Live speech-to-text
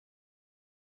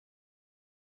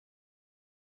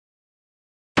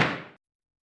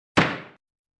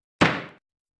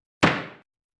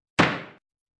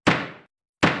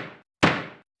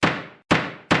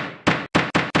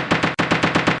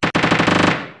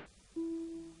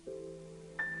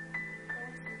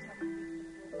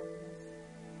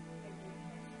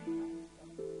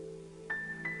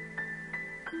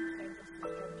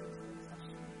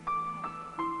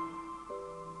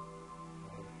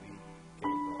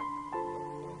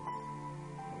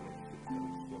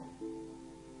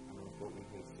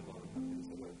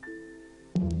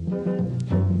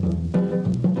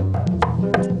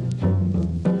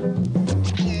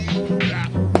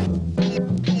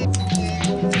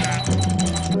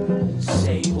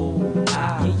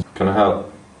How?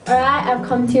 Alright, I've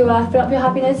come to fill up your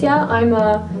happiness, yeah? I'm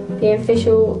the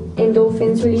official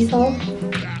endorphins releaser.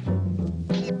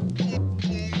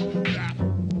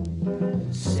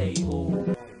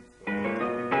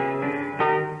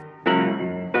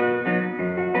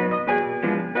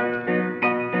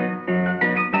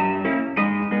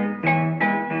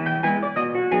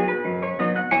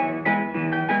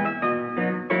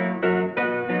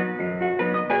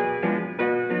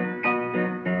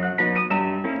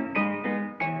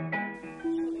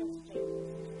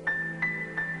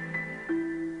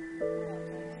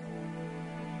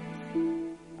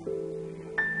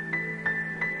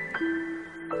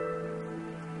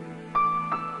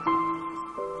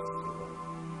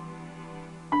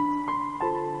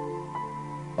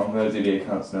 I'm going to do the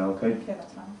accounts now, okay? Okay,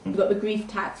 that's fine. We got the grief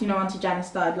tax, you know, Auntie Janice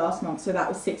died last month, so that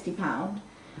was £60.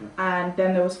 Yeah. And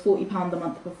then there was £40 the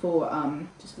month before,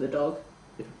 just for the dog.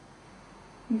 Yeah.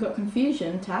 We got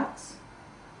confusion tax.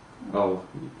 Oh,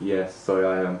 yes,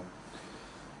 sorry,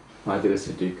 I did a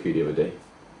Sudoku the other day.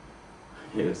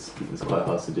 It was quite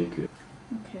hard Sudoku.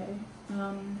 Okay,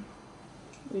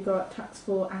 we got tax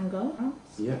for anger.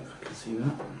 Yep, I can see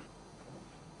that.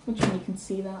 What do you mean you can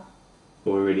see that?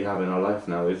 All we really have in our life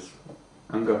now is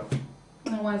anger.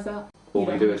 And why is that? All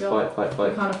we do is fight.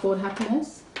 You can't afford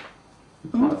happiness?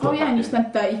 Oh yeah, and you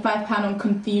spent £35 on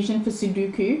confusion for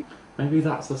Sudoku. Maybe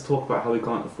let's talk about how we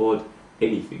can't afford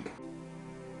anything.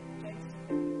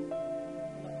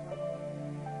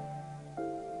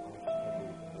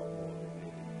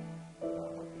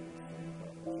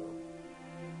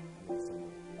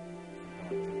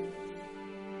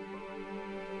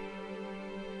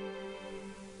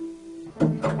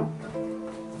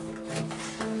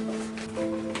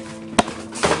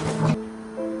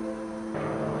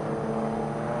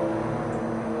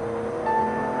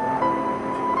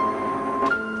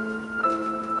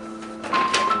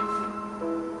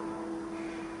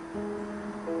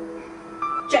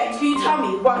 James, will you tell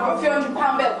me why I got a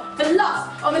 £300 bill for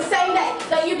lust on the same day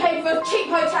that you paid for a cheap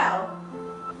hotel?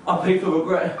 I paid for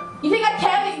regret. You think I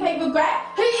care that you paid for regret?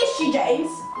 Who is she, James?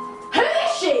 Who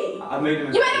is she? I made a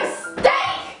mistake. You made a mistake!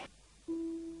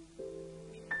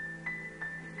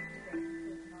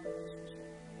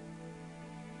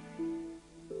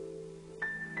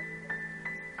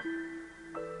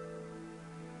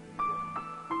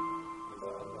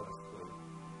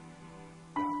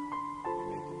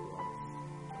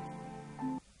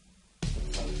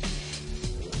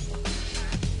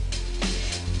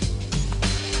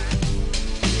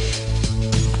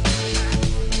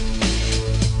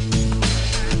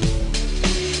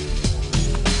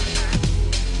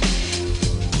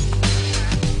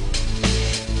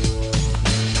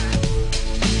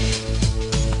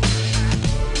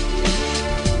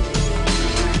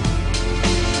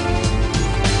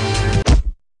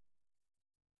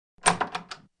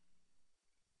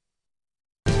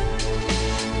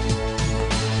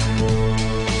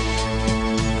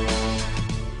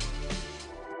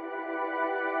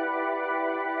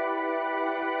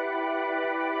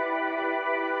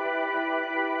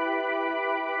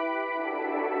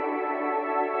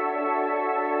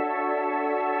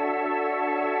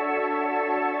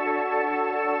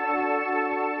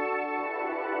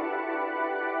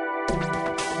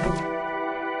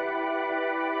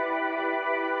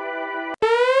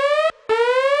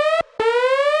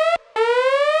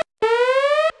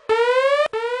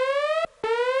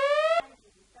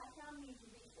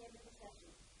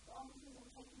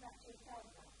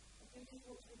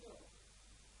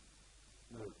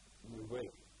 No,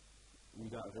 wait. We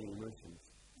don't have any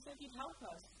emotions. So if you'd help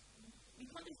us, we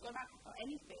can't just go back for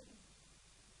anything.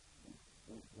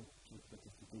 What do you expect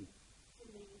us to do? To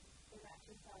leave the back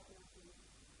to